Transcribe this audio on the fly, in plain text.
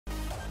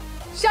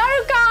Shah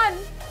Rukh Khan!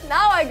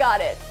 Now I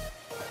got it.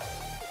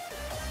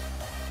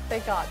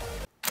 Thank God.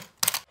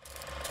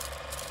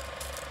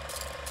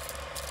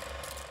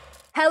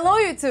 Hello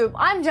YouTube,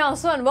 I'm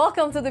Cansu and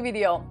welcome to the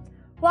video.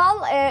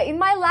 Well, in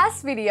my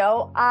last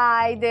video,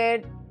 I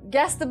did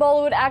guess the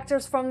Bollywood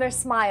actors from their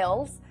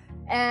smiles,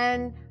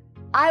 and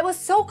I was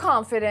so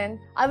confident,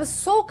 I was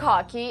so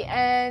cocky,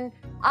 and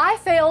I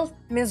failed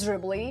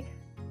miserably,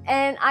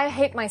 and I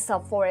hate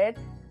myself for it.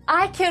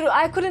 I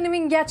couldn't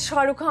even get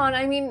Shah Rukh Khan.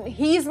 I mean,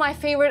 he's my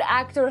favorite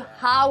actor.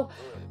 How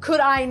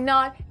could I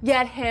not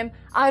get him?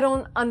 I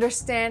don't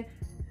understand.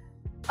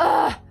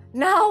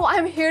 Now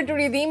I'm here to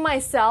redeem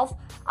myself.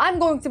 I'm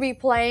going to be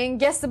playing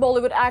guess the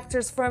Bollywood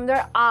actors from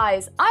their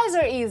eyes. Eyes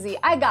are easy.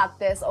 I got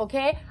this,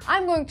 okay?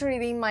 I'm going to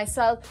redeem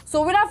myself.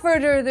 So without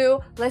further ado,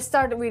 let's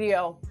start the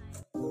video.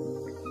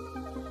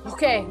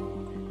 Okay,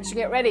 I should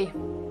get ready.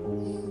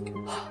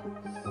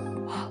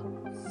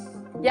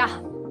 Yeah,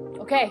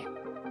 okay.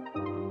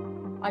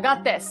 I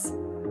got this.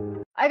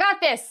 I got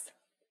this.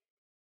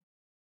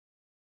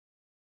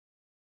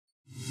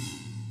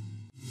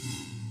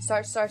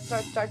 Start.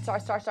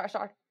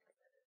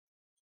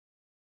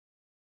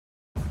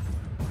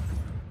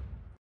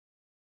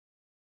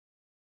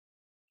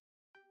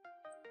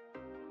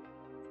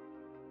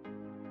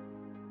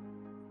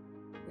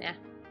 Nah,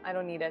 I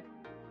don't need it.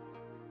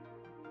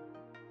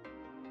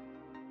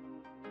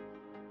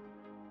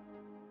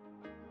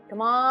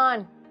 Come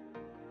on.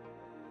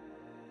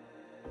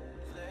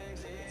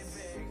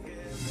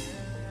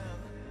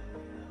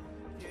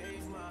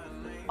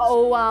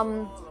 Oh,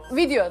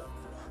 video.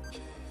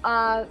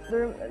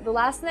 The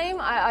last name,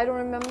 I don't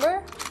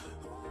remember.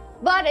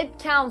 But it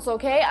counts,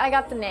 okay? I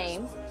got the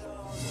name.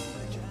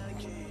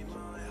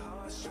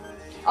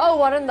 Oh,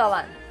 Varun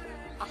Dhawan.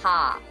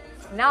 Aha.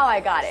 Now I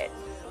got it.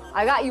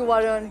 I got you,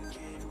 Varun.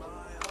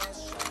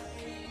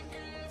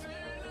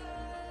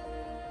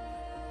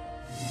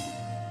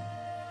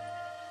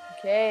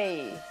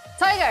 Okay.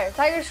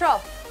 Tiger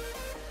Shroff.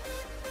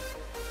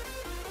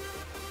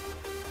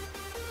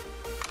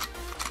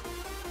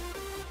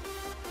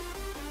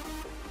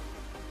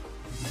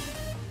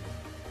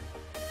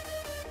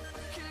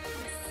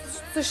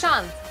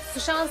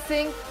 Sushant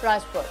Singh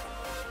Rajput.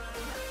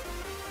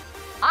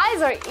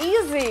 Eyes are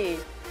easy.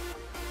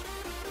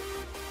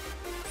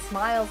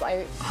 Smiles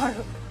are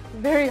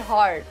very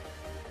hard.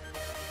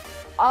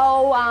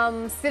 Oh,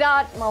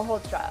 Siddharth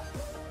Malhotra.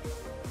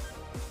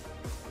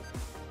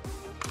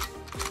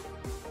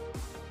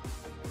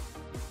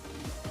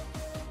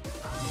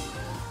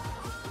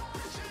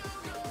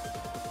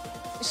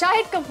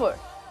 Shahid Kapoor.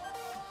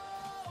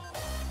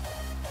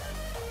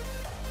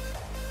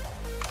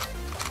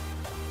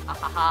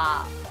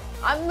 Haha,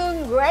 I'm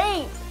doing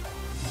great.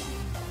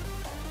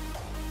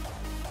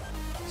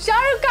 Shah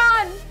Rukh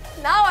Khan.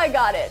 Now I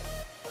got it.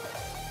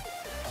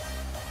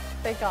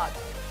 Thank God.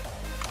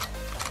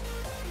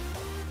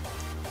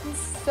 He's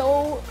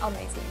so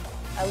amazing.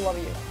 I love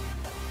you.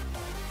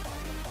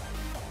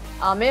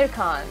 Amir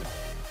Khan.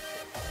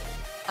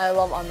 I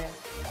love Amir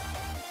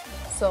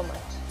so much.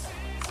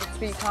 The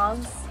three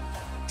Khans.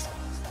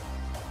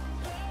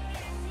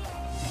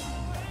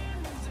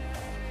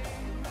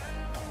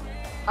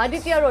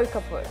 Aditya Roy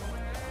Kapoor.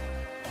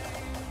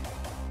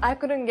 I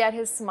couldn't get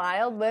his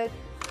smile, but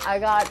I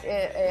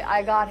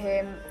got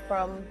him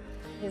from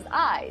his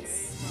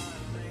eyes.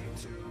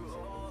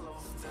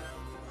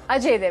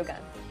 Ajay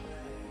Devgan.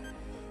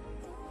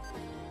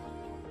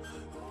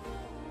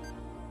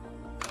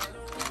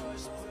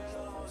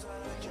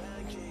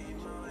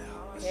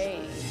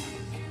 Okay.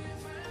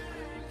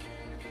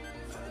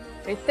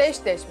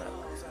 Ritesh Deshmukh.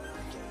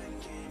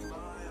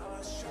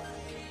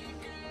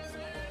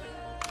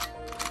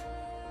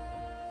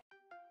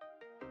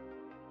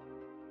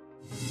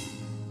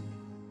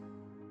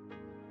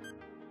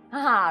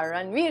 Haha,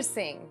 Ranveer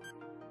Singh.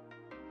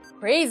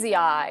 Crazy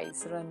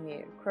eyes,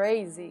 Ranveer.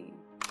 Crazy.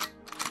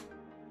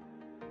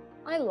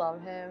 I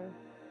love him.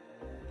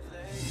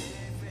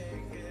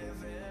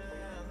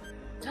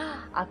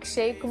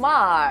 Akshay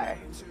Kumar.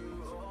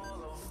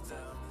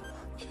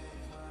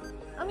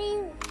 I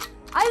mean,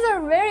 eyes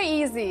are very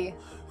easy.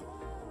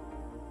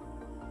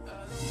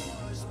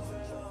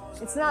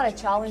 It's not a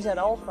challenge at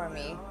all for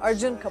me.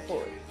 Arjun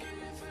Kapoor.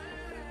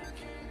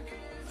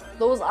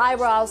 Those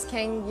eyebrows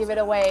can give it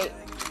away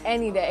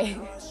any day.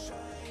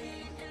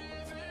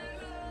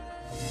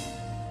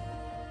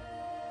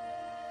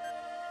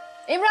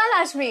 Imran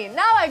Hashmi.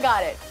 Now I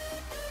got it.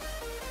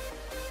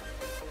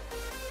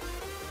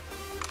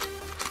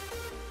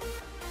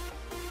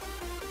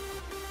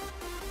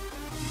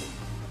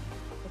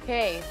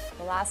 Okay,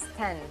 the last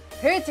 10.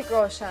 Hrithik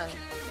Roshan.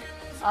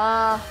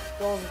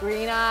 Those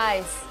green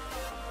eyes.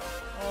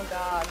 Oh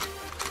God.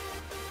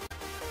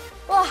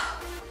 Oh.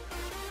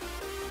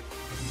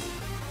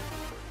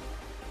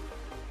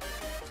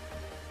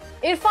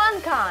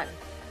 Irfan Khan.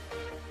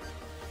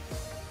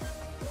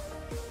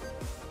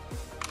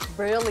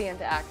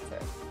 Brilliant actor.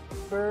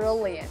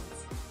 Brilliant.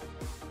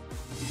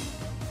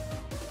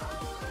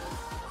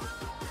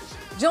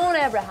 John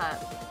Abraham.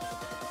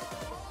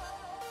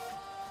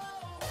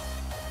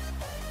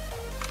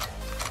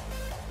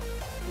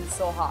 He's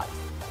so hot.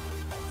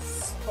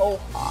 So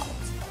hot.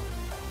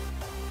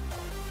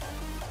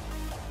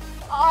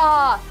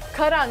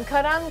 Karan,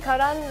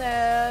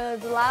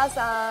 the last,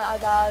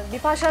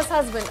 Vipasha's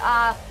husband.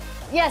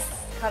 Yes,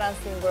 Karan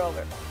Singh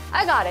Grover.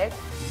 I got it.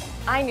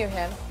 I knew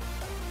him.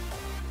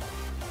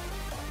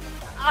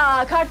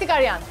 Kartik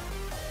Aryan.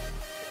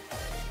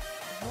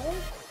 No?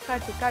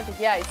 Kartik,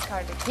 yeah, it's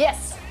Kartik.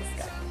 Yes, this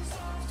guy.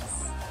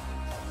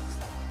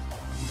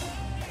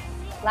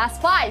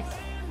 Last 5.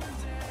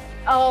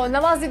 Oh,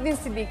 Nawazuddin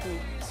Siddiqui.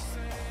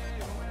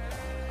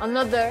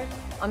 Another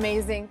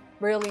amazing,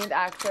 brilliant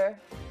actor.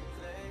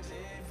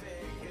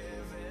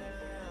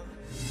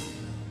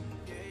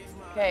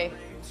 Okay.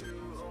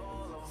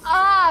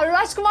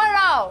 Rajkumar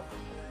Rao.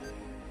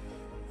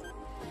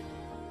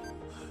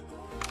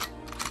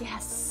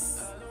 Yes.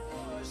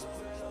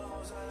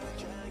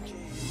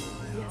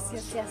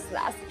 Yes.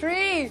 Last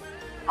 3.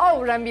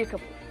 Oh, Ranbir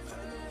Kapoor.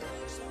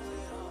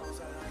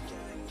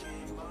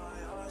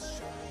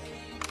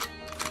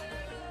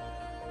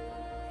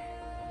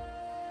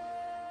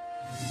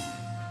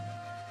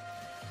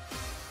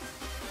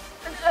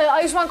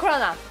 Ayushmann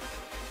Khurrana.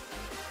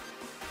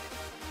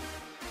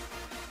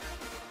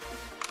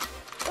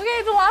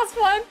 Okay, the last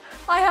one.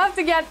 I have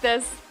to get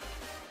this.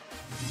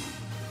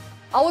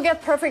 I will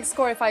get perfect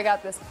score if I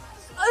got this.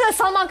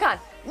 Salman Khan.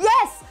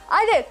 Yes,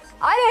 I did.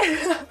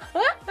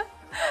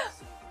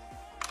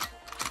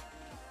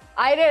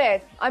 I did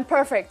it. I'm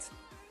perfect.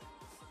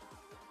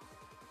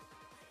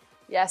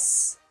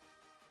 Yes.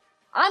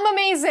 I'm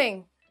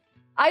amazing.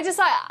 I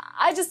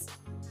just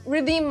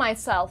redeemed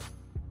myself.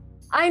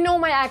 I know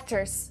my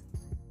actors.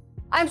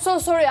 I'm so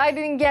sorry I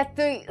didn't get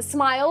the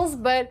smiles,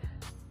 but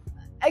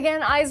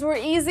again, eyes were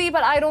easy,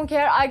 but I don't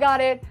care. I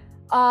got it.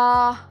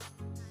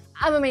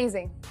 I'm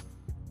amazing.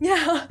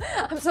 Yeah,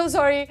 I'm so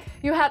sorry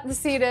you had to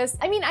see this.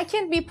 I mean, I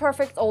can't be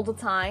perfect all the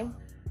time.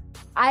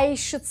 I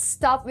should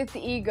stop with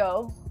the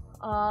ego.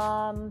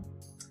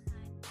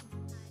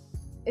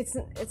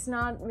 It's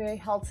not very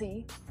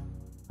healthy.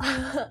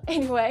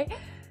 Anyway,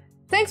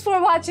 thanks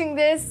for watching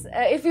this.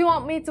 If you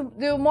want me to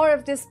do more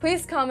of this,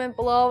 please comment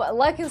below,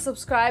 like and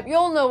subscribe. You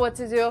all know what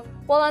to do.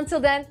 Well, until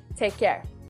then, take care.